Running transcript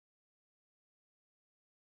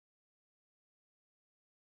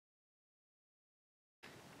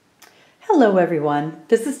Hello everyone,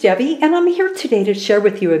 this is Debbie and I'm here today to share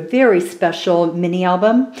with you a very special mini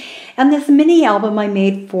album. And this mini album I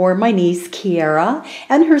made for my niece Kierra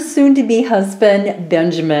and her soon-to-be husband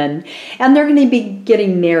Benjamin. And they're going to be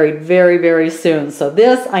getting married very soon. So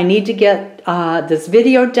I need to get this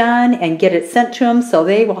video done and get it sent to them so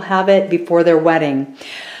they will have it before their wedding.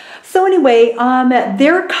 So anyway,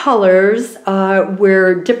 their colors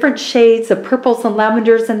were different shades of purples and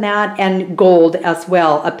lavenders and gold as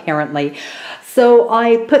well, apparently. So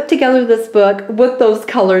I put together this book with those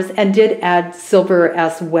colors and did add silver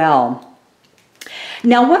as well.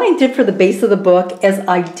 Now what I did for the base of the book is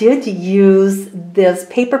I did use this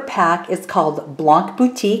paper pack. It's called Blanc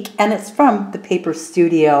Boutique and it's from the Paper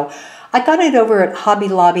Studio. I got it over at Hobby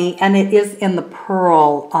Lobby and it is in the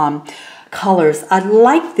pearl colors. I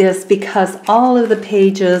like this because all of the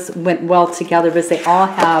pages went well together because they all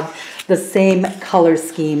have the same color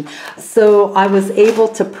scheme. So I was able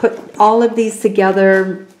to put all of these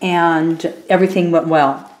together and everything went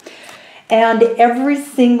well. And every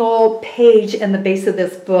single page in the base of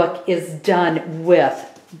this book is done with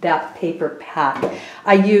that paper pack.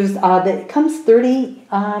 I used, it comes 30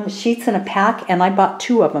 sheets in a pack and I bought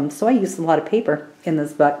 2 of them. So I used a lot of paper in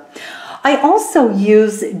this book. I also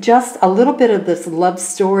use just a little bit of this love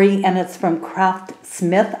story, and it's from Craft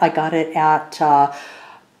Smith. I got it at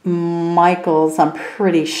Michael's, I'm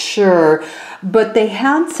pretty sure. But they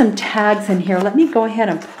had some tags in here. Let me go ahead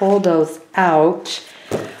and pull those out.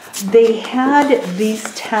 They had these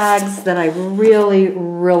tags that I really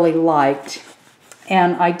liked,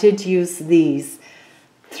 and I did use these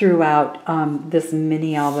throughout this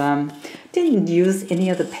mini album. Didn't use any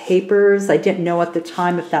of the papers. I didn't know at the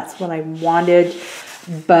time if that's what I wanted,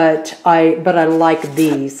 but I like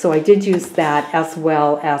these. So I did use that as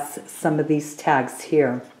well as some of these tags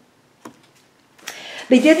here.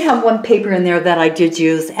 They did have one paper in there that I did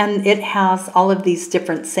use, and it has all of these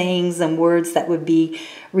different sayings and words that would be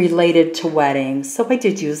related to weddings. So I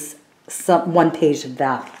did use one page of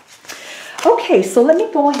that. Okay, so let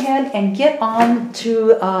me go ahead and get on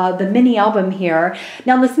to the mini album here.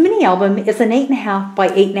 Now this mini album is an 8.5 by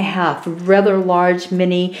 8.5, rather large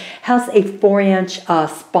mini, has a 4-inch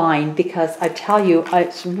spine because I tell you,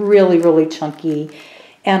 it's really chunky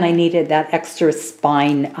and I needed that extra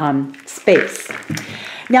spine space.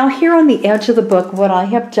 Now here on the edge of the book, what I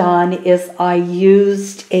have done is I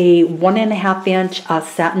used a 1.5-inch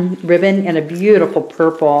satin ribbon in a beautiful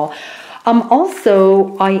purple.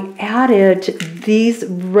 Also, I added these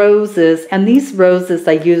roses, and these roses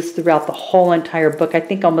I used throughout the whole entire book. I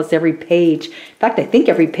think almost every page. In fact, I think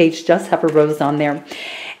every page does have a rose on there.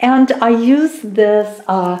 And I used this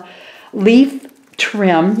leaf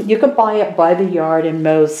trim. You could buy it by the yard in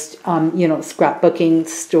most, scrapbooking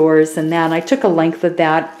stores and that. And I took a length of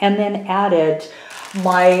that and then added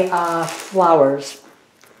my flowers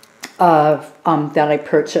that I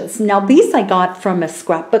purchased. Now these I got from a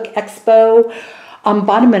scrapbook expo.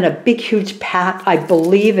 Bought them in a big huge pack. I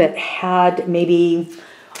believe it had maybe,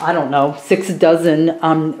 I don't know, 6 dozen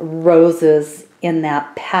roses in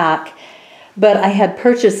that pack. But I had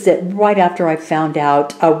purchased it right after I found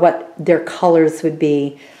out what their colors would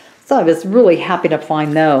be. So I was really happy to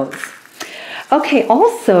find those. Okay,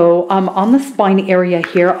 also on the spine area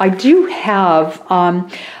here, I do have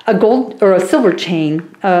a gold or a silver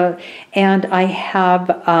chain, and I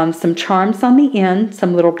have some charms on the end,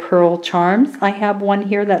 some little pearl charms. I have one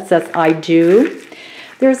here that says I do.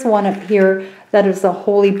 There's one up here that is a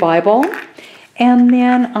Holy Bible. And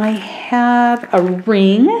then I have a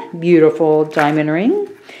ring, beautiful diamond ring.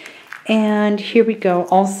 And here we go,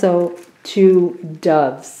 also 2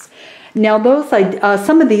 doves. Now those,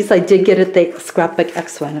 some of these I did get at the Scrapbook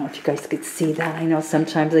Expo. I don't know if you guys could see that. I know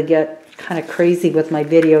sometimes I get kind of crazy with my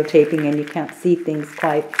videotaping and you can't see things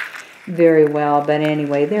quite very well. But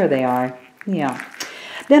anyway, there they are. Yeah.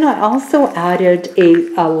 Then I also added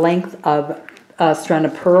a length of strand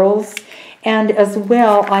of pearls. And as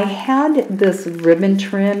well, I had this ribbon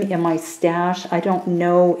trim in my stash. I don't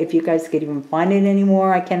know if you guys could even find it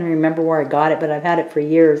anymore. I can't remember where I got it, but I've had it for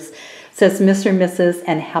years. It says Mr. and Mrs.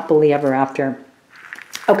 and Happily Ever After.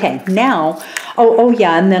 Okay, now, oh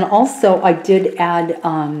yeah, and then also I did add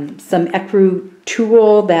some ecru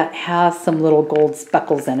tulle that has some little gold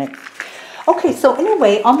speckles in it. Okay, so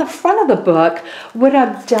anyway, on the front of the book, what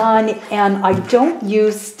I've done, and I don't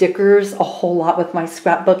use stickers a whole lot with my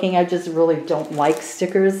scrapbooking. I just really don't like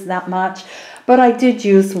stickers that much. But I did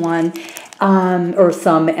use one, or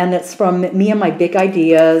some, and it's from Me and My Big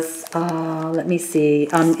Ideas. Let me see.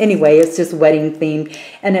 Anyway, it's just wedding themed,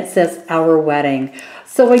 and it says Our Wedding.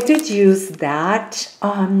 So I did use that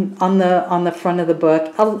on the front of the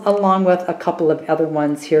book, along with a couple of other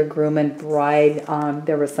ones here, Groom and Bride.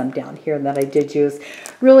 There were some down here that I did use.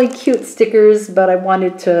 Really cute stickers, but I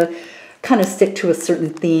wanted to kind of stick to a certain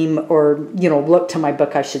theme, or, you know, look to my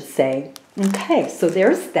book, I should say. Okay, so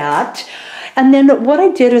there's that. And then what I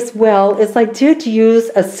did as well is I did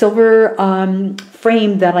use a silver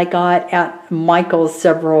frame that I got at Michael's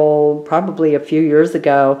probably a few years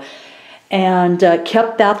ago, and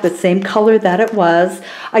kept that the same color that it was.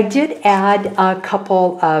 I did add a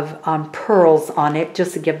couple of pearls on it,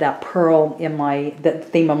 just to give that pearl in the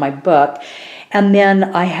theme of my book. And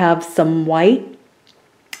then I have some white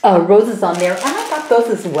roses on there, and I got those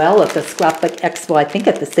as well at the Scrapbook Expo, I think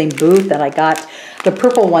at the same booth that I got the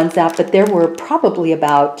purple ones at, but there were probably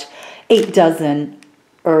about 8 dozen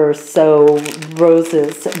or so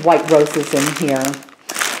roses, white roses in here.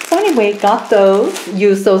 So anyway, got those,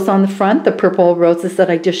 used those on the front, the purple roses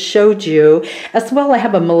that I just showed you. As well, I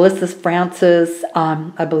have a Melissa Francis,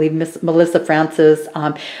 I believe Miss Melissa Francis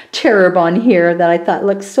cherub on here that I thought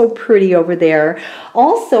looked so pretty over there.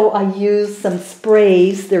 Also, I used some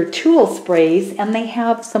sprays, they're tulle sprays, and they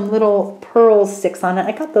have some little pearl sticks on it.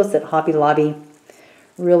 I got those at Hobby Lobby.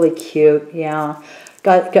 Really cute, yeah.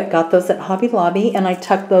 Got those at Hobby Lobby, and I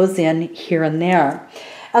tucked those in here and there.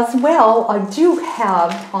 As well, I do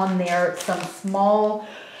have on there some small,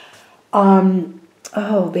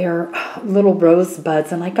 they're little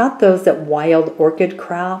rosebuds, and I got those at Wild Orchid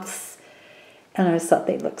Crafts, and I just thought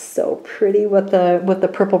they looked so pretty with the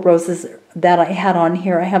purple roses that I had on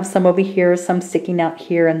here. I have some over here, some sticking out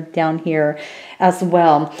here and down here as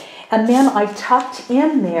well. And then I tucked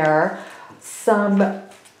in there some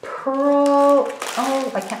pearl,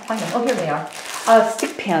 I can't find them. Oh, here they are.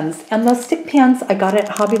 Stick pins. And those stick pins I got at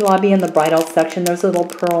Hobby Lobby in the bridal section. There's a little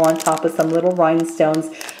pearl on top of some little rhinestones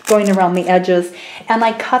going around the edges. And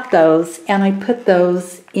I cut those and I put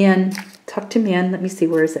those in, tucked them in. Let me see,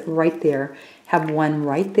 where is it? Right there. Have one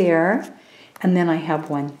right there. And then I have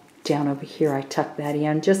one down over here. I tucked that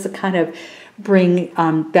in just to kind of bring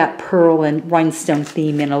that pearl and rhinestone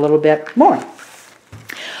theme in a little bit more.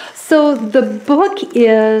 So the book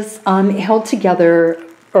is held together,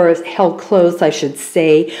 or is held closed, I should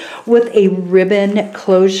say, with a ribbon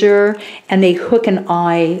closure and a hook and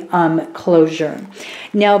eye closure.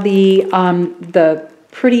 Now the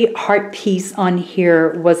pretty heart piece on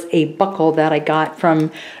here was a buckle that I got from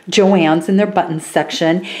Joann's in their buttons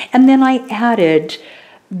section, and then I added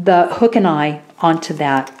the hook and eye onto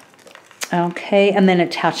that. Okay, and then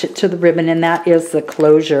attach it to the ribbon, and that is the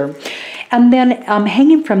closure. And then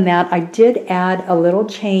hanging from that, I did add a little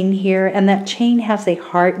chain here, and that chain has a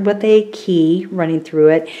heart with a key running through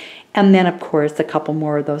it, and then of course a couple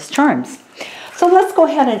more of those charms. So let's go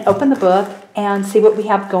ahead and open the book and see what we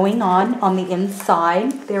have going on the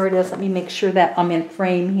inside. There it is. Let me make sure that I'm in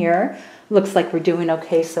frame here. Looks like we're doing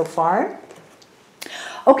okay so far.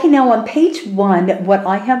 Okay, now on page 1, what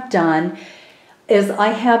I have done is I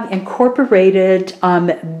have incorporated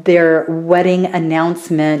their wedding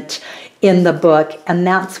announcement in the book, and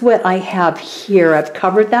that's what I have here. I've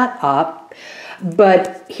covered that up,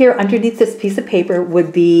 but here underneath this piece of paper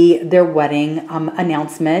would be their wedding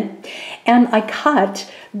announcement, and I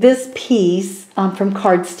cut this piece from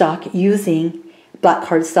cardstock using black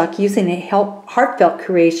cardstock, using a Heartfelt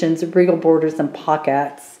Creations Regal borders and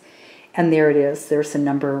pockets, and there it is. There's a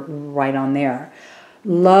number right on there.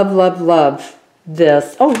 Love, love, love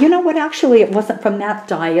this. Oh, you know what? Actually, it wasn't from that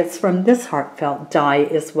die. It's from this Heartfelt die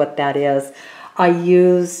is what that is. I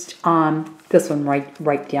used this one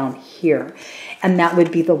right down here. And that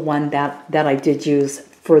would be the one that I did use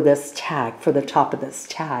for this tag, for the top of this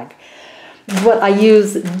tag. What I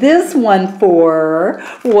used this one for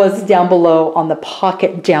was down below on the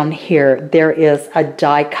pocket down here. There is a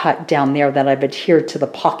die cut down there that I've adhered to the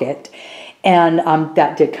pocket. And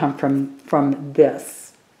that did come from this.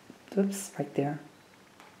 Oops, right there.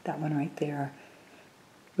 That one right there.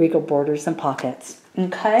 Regal borders and pockets.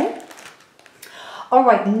 Okay. All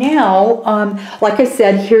right, now, like I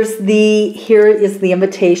said, here is the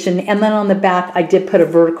invitation, and then on the back, I did put a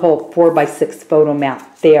vertical 4x6 photo mat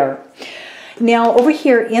there. Now, over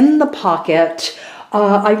here in the pocket,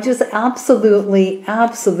 I just absolutely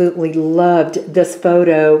loved this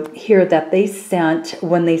photo here that they sent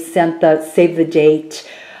when they sent the save the date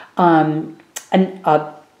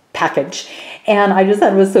package, and I just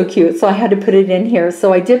thought it was so cute, so I had to put it in here.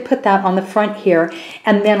 So I did put that on the front here,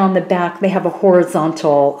 and then on the back they have a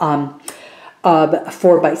horizontal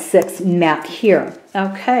 4x6 mat here.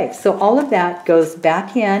 Okay, so all of that goes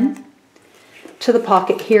back in to the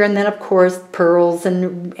pocket here, and then of course pearls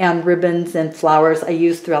and ribbons and flowers I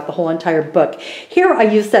use throughout the whole entire book. Here I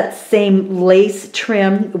use that same lace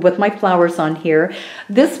trim with my flowers on here.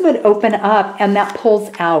 This would open up and that pulls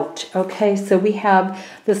out. Okay, so we have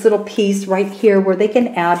this little piece right here where they can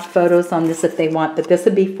add photos on this if they want, but this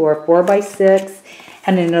would be for a 4x6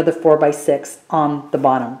 and another 4x6 on the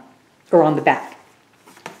bottom or on the back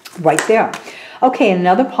right there. Okay,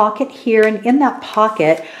 another pocket here, and in that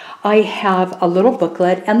pocket I have a little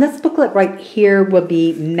booklet, and this booklet right here will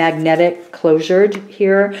be magnetic closured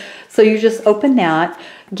here. So you just open that,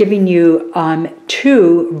 giving you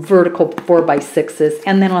 2 vertical 4x6s,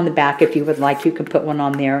 and then on the back, if you would like, you can put one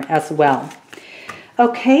on there as well.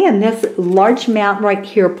 Okay, and this large mat right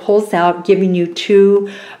here pulls out, giving you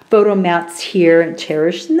 2 photo mats here.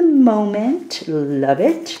 Cherish in the moment, love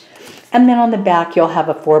it. And then on the back, you'll have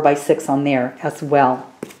a 4x6 on there as well.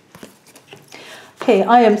 Okay,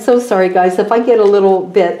 I am so sorry, guys. If I get a little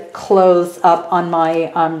bit close up on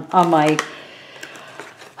my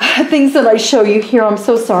things that I show you here, I'm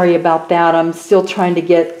so sorry about that. I'm still trying to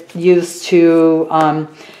get used to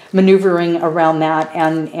maneuvering around that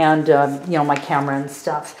and you know, my camera and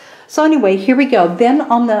stuff. So anyway, here we go. Then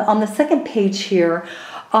on the second page here,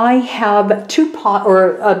 I have 2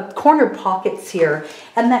 corner pockets here,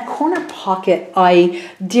 and that corner pocket I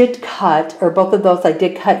did cut, or both of those I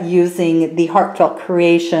did cut using the Heartfelt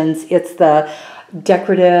Creations. It's the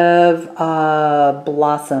Decorative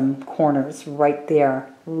Blossom corners right there.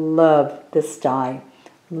 Love this die.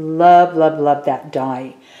 Love, love, love that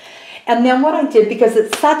die. And then what I did, because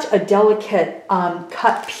it's such a delicate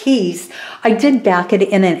cut piece, I did back it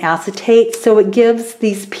in an acetate, so it gives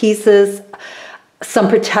these pieces some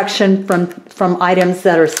protection from items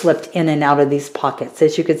that are slipped in and out of these pockets.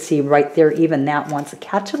 As you can see right there, even that wants to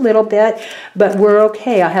catch a little bit, but we're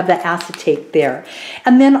okay. I have the acetate there.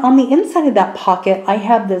 And then on the inside of that pocket, I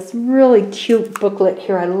have this really cute booklet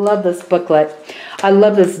here. I love this booklet. I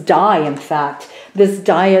love this die, in fact. This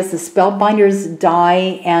die is the Spellbinders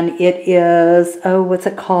die, and it is, oh, what's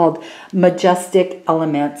it called? Majestic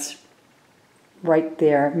Elements. Right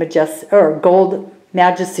there. Majestic, or gold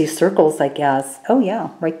Majesty circles, I guess. Oh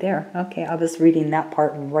yeah, right there. Okay, I was reading that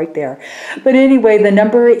part right there. But anyway, the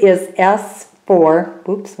number is S4.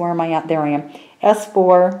 Oops, where am I at? There I am.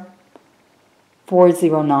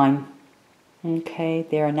 S4409. Okay,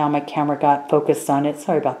 there. Now my camera got focused on it.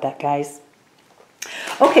 Sorry about that, guys.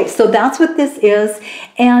 Okay, so that's what this is.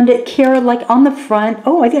 And Kierra, like on the front,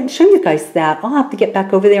 oh, I didn't show you guys that. I'll have to get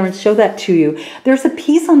back over there and show that to you. There's a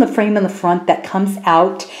piece on the frame in the front that comes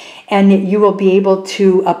out, and you will be able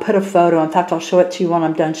to put a photo. In fact, I'll show it to you when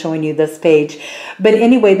I'm done showing you this page. But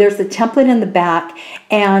anyway, there's a template in the back,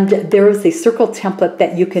 and there is a circle template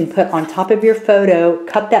that you can put on top of your photo,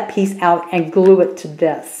 cut that piece out, and glue it to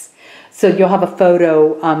this. So you'll have a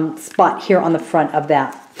photo spot here on the front of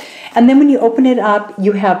that. And then when you open it up,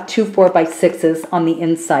 you have 2 4x6s on the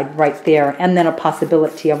inside right there, and then a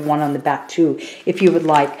possibility of one on the back too, if you would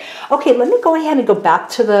like. Okay, let me go ahead and go back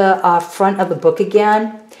to the front of the book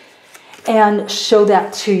again and show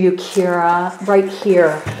that to you, Kierra, right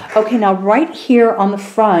here. Okay, now right here on the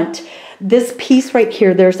front, this piece right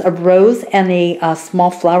here, there's a rose and a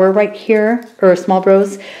small flower right here, or a small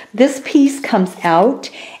rose. This piece comes out,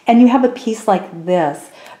 and you have a piece like this.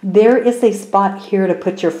 There is a spot here to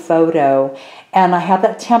put your photo, and I have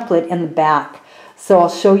that template in the back. So I'll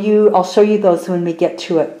show you those when we get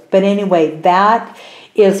to it. But anyway, that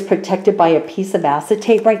is protected by a piece of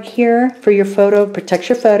acetate right here for your photo, protects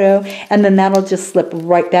your photo, and then that'll just slip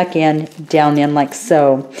right back in, down in like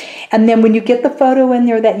so. And then when you get the photo in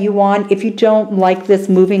there that you want, if you don't like this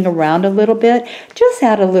moving around a little bit, just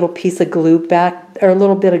add a little piece of glue back, or a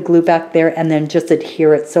little bit of glue back there, and then just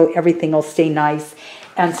adhere it so everything will stay nice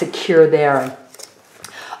and secure there.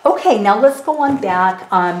 Okay, now let's go on back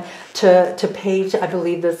to page, I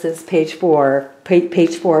believe this is page 4,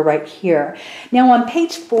 page 4 right here. Now on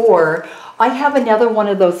page 4, I have another one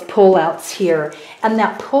of those pull-outs here, and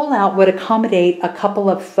that pull-out would accommodate a couple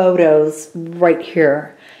of photos right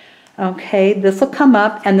here. Okay, this will come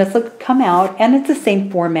up and this will come out, and it's the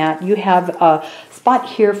same format. You have a spot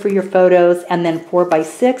here for your photos, and then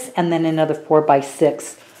 4x6, and then another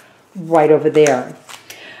 4x6 right over there.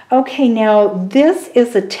 Okay, now this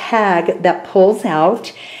is a tag that pulls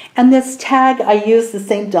out, and this tag, I use the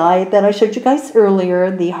same die that I showed you guys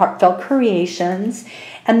earlier, the Heartfelt Creations,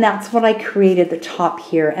 and that's what I created the top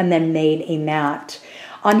here and then made a mat.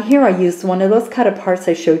 On here I used one of those cut aparts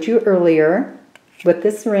I showed you earlier with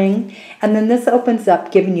this ring, and then this opens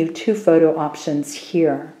up giving you 2 photo options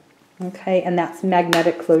here. Okay, and that's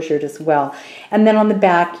magnetic closured as well. And then on the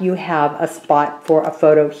back you have a spot for a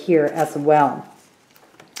photo here as well.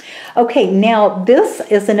 Okay, now this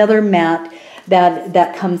is another mat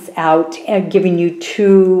that comes out and giving you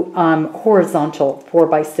two horizontal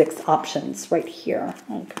 4x6 options right here.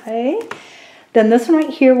 Okay, then this one right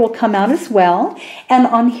here will come out as well, and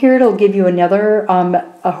on here it'll give you another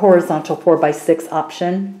a horizontal 4x6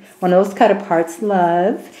 option, one of those cut aparts,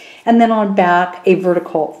 love, and then on back a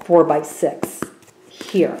vertical 4x6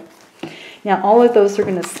 here. Now all of those are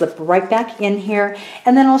going to slip right back in here,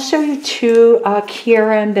 and then I'll show you two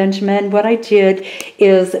Kierra and Benjamin. What I did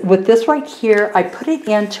is with this right here, I put it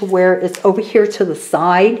into where it's over here to the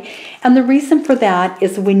side, and the reason for that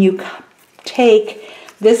is when you take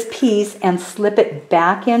this piece and slip it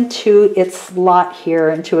back into its slot here,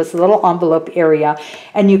 into its little envelope area,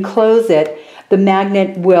 and you close it, the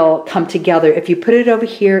magnet will come together. If you put it over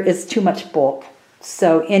here, it's too much bulk.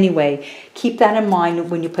 So anyway, keep that in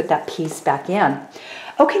mind when you put that piece back in.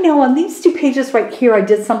 Okay, now on these two pages right here, I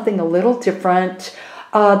did something a little different.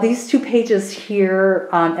 These two pages here,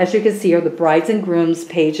 as you can see, are the brides and grooms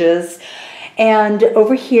pages. And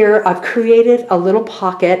over here, I've created a little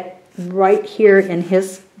pocket right here in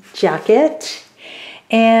his jacket.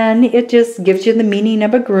 And it just gives you the meaning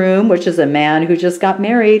of a groom, which is a man who just got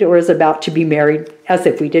married or is about to be married, as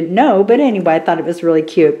if we didn't know. But anyway, I thought it was really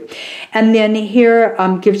cute. And then here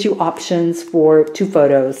gives you options for two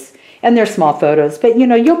photos. And they're small photos, but you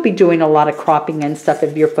know, you'll be doing a lot of cropping and stuff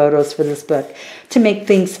of your photos for this book to make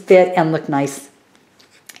things fit and look nice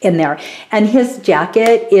in there. And his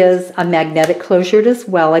jacket is a magnetic closure as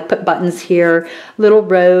well. I put buttons here, little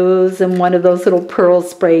rose, and one of those little pearl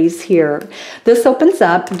sprays here. This opens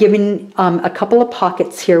up, giving a couple of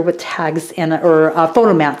pockets here with tags in it, or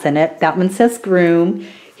photo mats in it. That one says groom.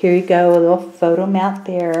 Here you go, a little photo mat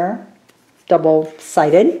there,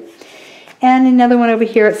 double-sided. And another one over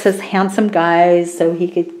here, it says handsome guys, so he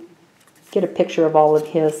could get a picture of all of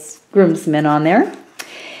his groomsmen on there.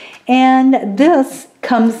 And this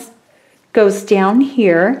goes down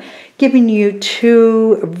here, giving you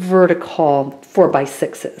two vertical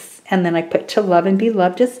 4x6s. And then I put to love and be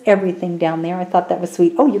loved, just everything down there. I thought that was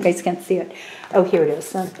sweet. Oh, you guys can't see it. Oh, here it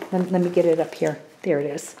is. Let me get it up here. There it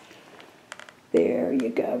is. There you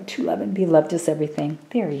go. To love and be loved is everything.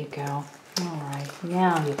 There you go. All right,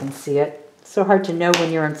 now you can see it. So hard to know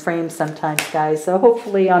when you're in frame sometimes, guys. So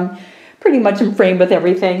hopefully I'm pretty much in frame with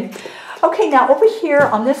everything. Okay, now over here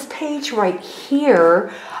on this page right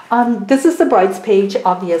here, this is the bride's page,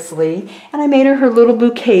 obviously, and I made her little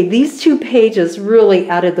bouquet. These two pages really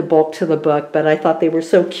added the bulk to the book, but I thought they were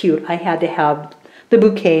so cute. I had to have the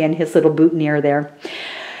bouquet and his little boutonniere there.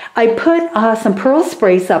 I put some pearl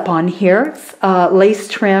sprays up on here, lace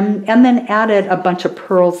trim, and then added a bunch of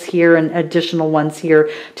pearls here and additional ones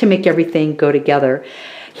here to make everything go together.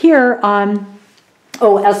 Here,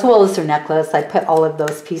 oh, as well as her necklace, I put all of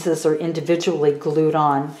those pieces are individually glued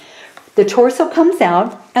on. The torso comes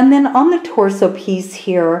out, and then on the torso piece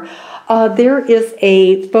here, there is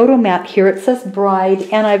a photo mat here. It says bride,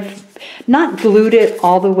 and I've not glued it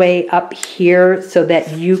all the way up here so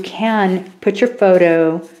that you can put your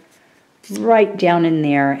photo right down in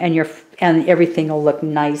there, and everything will look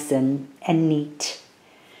nice and neat.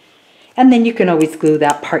 And then you can always glue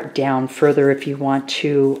that part down further if you want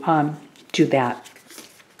to do that.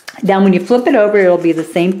 Now when you flip it over, it'll be the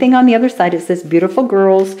same thing on the other side. It says beautiful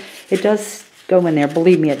girls. It does go in there.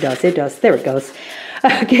 Believe me, it does. It does. There it goes.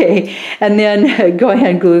 Okay, and then go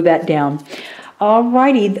ahead and glue that down.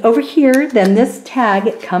 Alrighty, over here, then this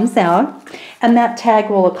tag comes out, and that tag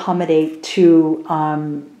will accommodate two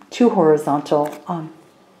horizontal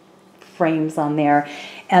frames on there.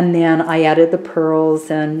 And then I added the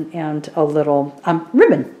pearls and a little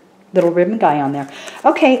ribbon. Little ribbon guy on there.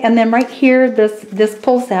 Okay, and then right here, this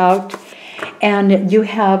pulls out, and you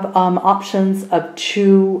have options of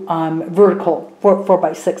two vertical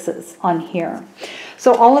 4x6s on here.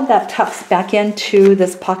 So all of that tucks back into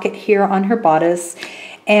this pocket here on her bodice,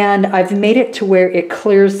 and I've made it to where it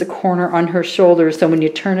clears the corner on her shoulder, so when you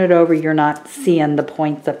turn it over, you're not seeing the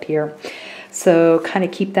points up here. So kind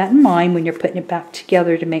of keep that in mind when you're putting it back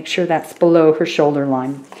together to make sure that's below her shoulder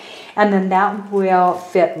line. And then that will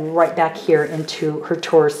fit right back here into her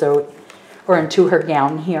torso, or into her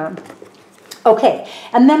gown here. Okay,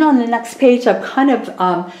 and then on the next page, I've kind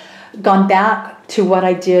of gone back to what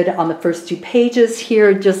I did on the first two pages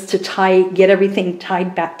here, just to get everything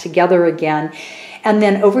tied back together again. And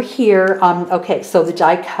then over here, okay, so the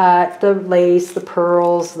die cut, the lace, the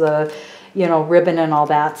pearls, the ribbon and all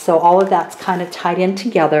that. So all of that's kind of tied in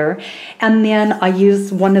together. And then I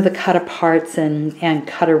used one of the cut aparts and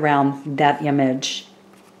cut around that image.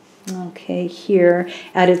 Okay, here,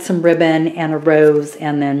 added some ribbon and a rose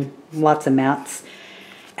and then lots of mats.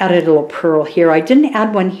 added a little pearl here. I didn't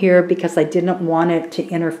add one here because I didn't want it to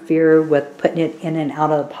interfere with putting it in and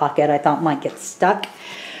out of the pocket. I thought it might get stuck.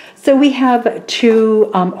 So we have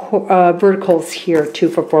two verticals here, 2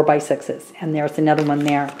 for 4x6s, and there's another one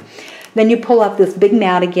there. Then you pull out this big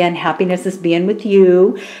mat again, happiness is being with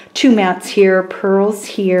you. 2 mats here, pearls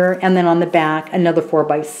here, and then on the back, another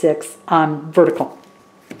 4x6 vertical.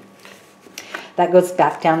 That goes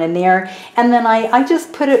back down in there. And then I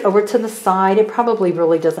just put it over to the side. It probably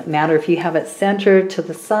really doesn't matter if you have it centered to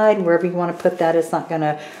the side, wherever you want to put that, it's not going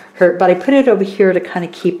to hurt. But I put it over here to kind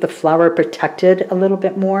of keep the flower protected a little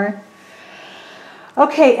bit more.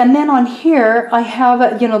 Okay, and then on here, I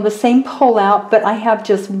have, you know, the same pull out, but I have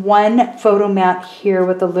just one photo mat here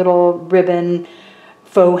with a little ribbon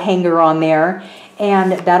faux hanger on there.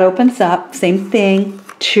 And that opens up, same thing,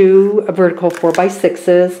 2 vertical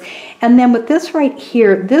 4x6s. And then with this right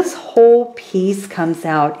here, this whole piece comes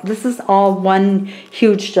out. This is all one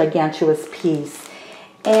huge, gigantuous piece.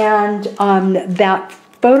 And that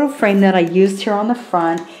photo frame that I used here on the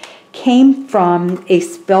front came from a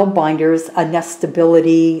Spellbinders, a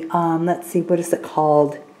Nestability, let's see, what is it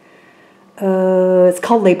called? It's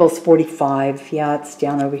called Labels 45. Yeah, it's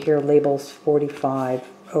down over here, Labels 45.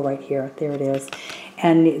 Oh, right here, there it is.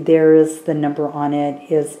 And there is the number on it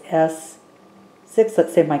is S6.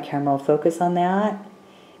 Let's see if my camera will focus on that.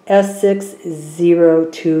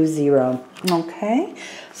 S6020. Okay,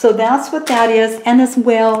 so that's what that is. And as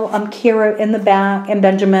well, Kierra in the back, and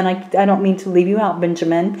Benjamin, I don't mean to leave you out,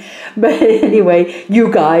 Benjamin, but anyway,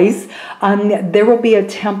 you guys, there will be a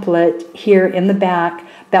template here in the back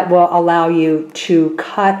that will allow you to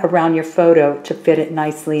cut around your photo to fit it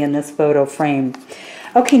nicely in this photo frame.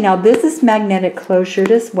 Okay, now this is magnetic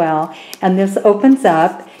closured as well, and this opens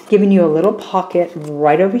up, giving you a little pocket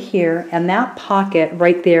right over here, and that pocket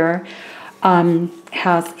right there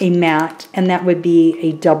has a mat, and that would be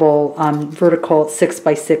a double vertical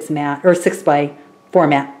 6x6 mat, or 6x4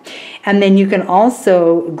 mat. And then you can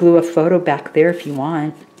also glue a photo back there if you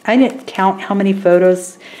want. I didn't count how many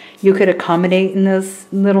photos you could accommodate in this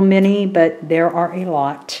little mini, but there are a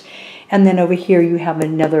lot. And then over here you have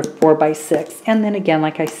another 4x6, and then again,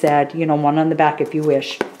 like I said, you know, one on the back if you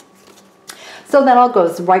wish. So that all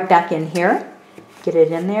goes right back in here. Get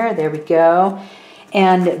it in there. There we go.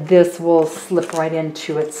 And this will slip right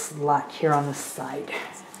into its slot here on the side.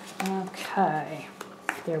 Okay.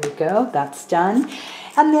 There we go. That's done.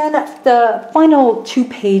 And then the final 2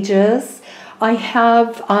 pages, I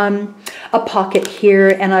have a pocket here,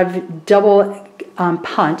 and I've double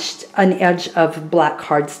punched an edge of black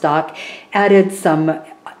cardstock, added some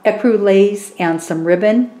ecru lace and some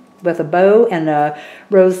ribbon with a bow and a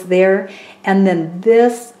rose there, and then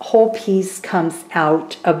this whole piece comes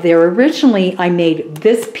out of there. Originally I made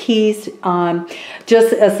this piece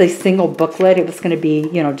just as a single booklet. It was going to be,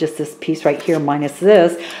 you know, just this piece right here minus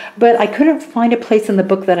this, but I couldn't find a place in the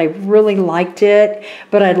book that I really liked it,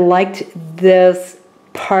 but I liked this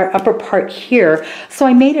part, upper part here, so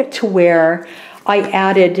I made it to where I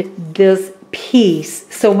added this piece,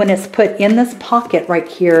 so when it's put in this pocket right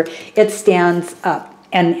here, it stands up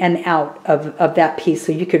and out of that piece,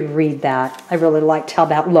 so you could read that. I really liked how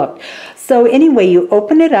that looked. So anyway, you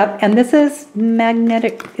open it up, and this is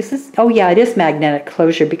magnetic. Is this? Oh yeah, it is magnetic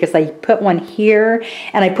closure, because I put one here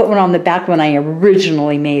and I put one on the back when I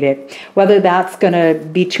originally made it. Whether that's going to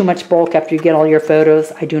be too much bulk after you get all your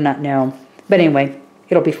photos, I do not know. But anyway,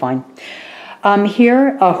 it'll be fine.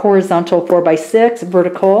 Here, a horizontal 4x6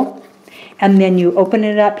 vertical. And then you open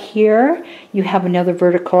it up here, you have another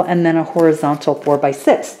vertical, and then a horizontal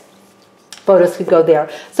 4x6. Photos could go there.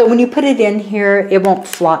 So when you put it in here, it won't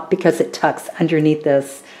flop because it tucks underneath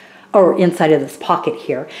this, or inside of this pocket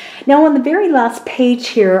here. Now on the very last page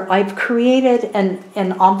here, I've created an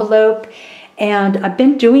envelope, and I've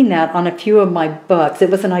been doing that on a few of my books. It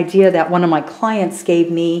was an idea that one of my clients gave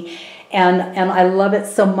me, and I love it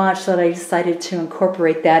so much that I decided to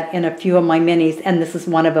incorporate that in a few of my minis, and this is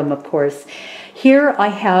one of them, of course. Here I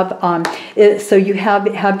have, so you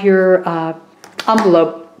have your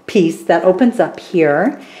envelope piece that opens up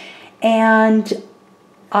here, and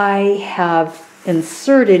I have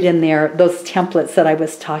inserted in there those templates that I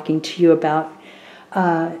was talking to you about,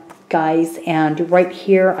 guys, and right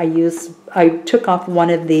here I took off one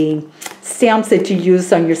of the stamps that you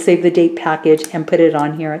use on your save the date package and put it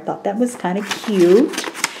on here. I thought that was kind of cute.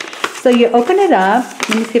 So you open it up.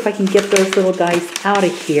 Let me see if I can get those little guys out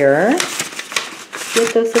of here.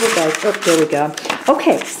 Get those little guys. Oh, there we go.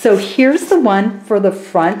 Okay, so here's the one for the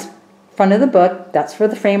front of the book. That's for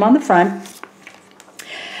the frame on the front.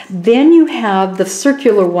 Then you have the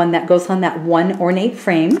circular one that goes on that one ornate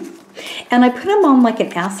frame. And I put them on like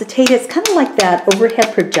an acetate. It's kind of like that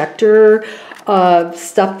overhead projector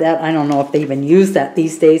stuff that I don't know if they even use that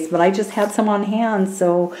these days, but I just had some on hand,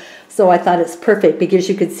 so I thought it's perfect because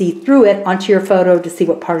you could see through it onto your photo to see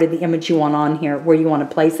what part of the image you want on here, where you want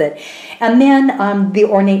to place it. And then the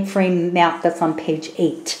Ornate frame mat that's on page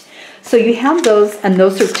 8. So you have those, and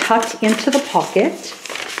those are tucked into the pocket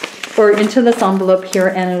or into this envelope here,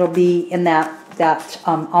 and it'll be in that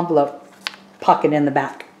envelope pocket in the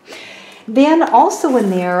back. Then also in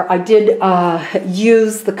there, I did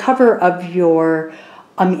use the cover of your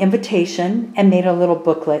invitation and made a little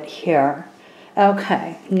booklet here.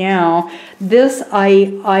 Okay, now this,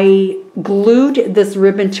 I glued this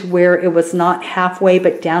ribbon to where it was not halfway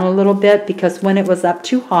but down a little bit, because when it was up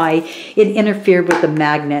too high, it interfered with the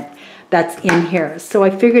magnet that's in here. So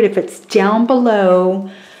I figured if it's down below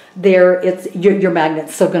there, it's your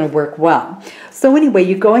magnet's still going to work well. So anyway,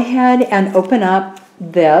 you go ahead and open up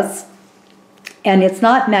this, and it's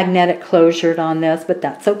not magnetic closured on this, but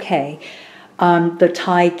that's okay. The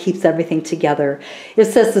tie keeps everything together. It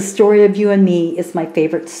says, the story of you and me is my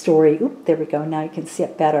favorite story. Oop, there we go. Now you can see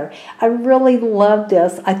it better. I really love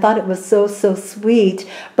this. I thought it was so, so sweet.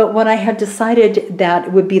 But what I had decided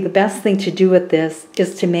that would be the best thing to do with this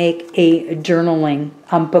is to make a journaling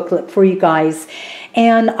booklet for you guys.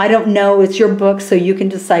 And I don't know, it's your book, so you can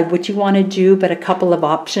decide what you want to do, but a couple of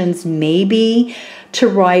options maybe to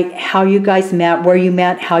write how you guys met, where you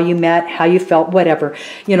met, how you felt, whatever,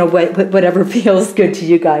 you know, whatever feels good to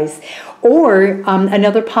you guys. Or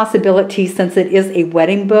another possibility, since it is a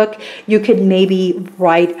wedding book, you could maybe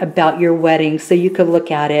write about your wedding, so you could look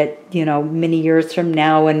at it, you know, many years from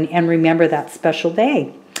now and remember that special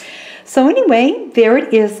day. So anyway, there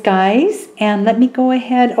it is, guys. And let me go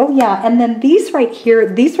ahead. Oh yeah, and then these right here,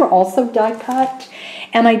 these were also die cut.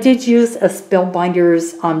 And I did use a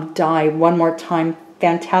Spellbinders die one more time.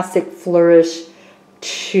 Fantastic Flourish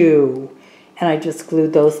 2. And I just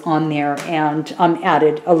glued those on there and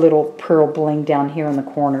added a little pearl bling down here in the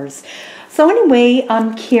corners. So anyway,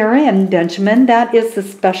 Kierra and Benjamin, that is the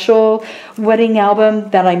special wedding album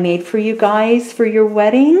that I made for you guys for your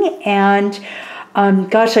wedding. And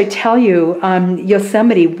gosh, I tell you,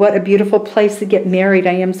 Yosemite, what a beautiful place to get married.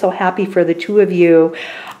 I am so happy for the two of you.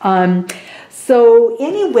 So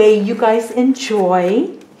anyway, you guys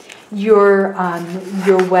enjoy your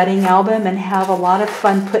wedding album and have a lot of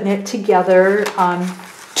fun putting it together.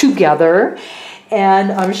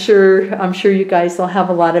 And I'm sure you guys will have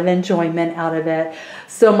a lot of enjoyment out of it.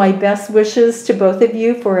 So my best wishes to both of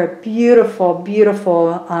you for a beautiful,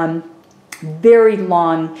 beautiful, very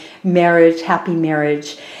long marriage, happy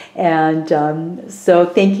marriage. And so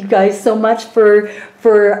thank you guys so much for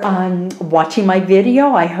watching my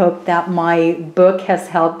video. I hope that my book has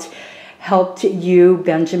helped you,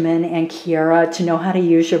 Benjamin and Kierra, to know how to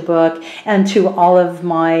use your book, and to all of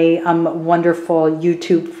my wonderful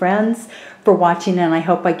YouTube friends for watching, and I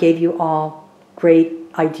hope I gave you all great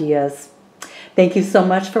ideas. Thank you so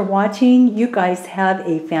much for watching. You guys have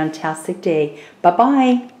a fantastic day.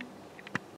 Bye-bye.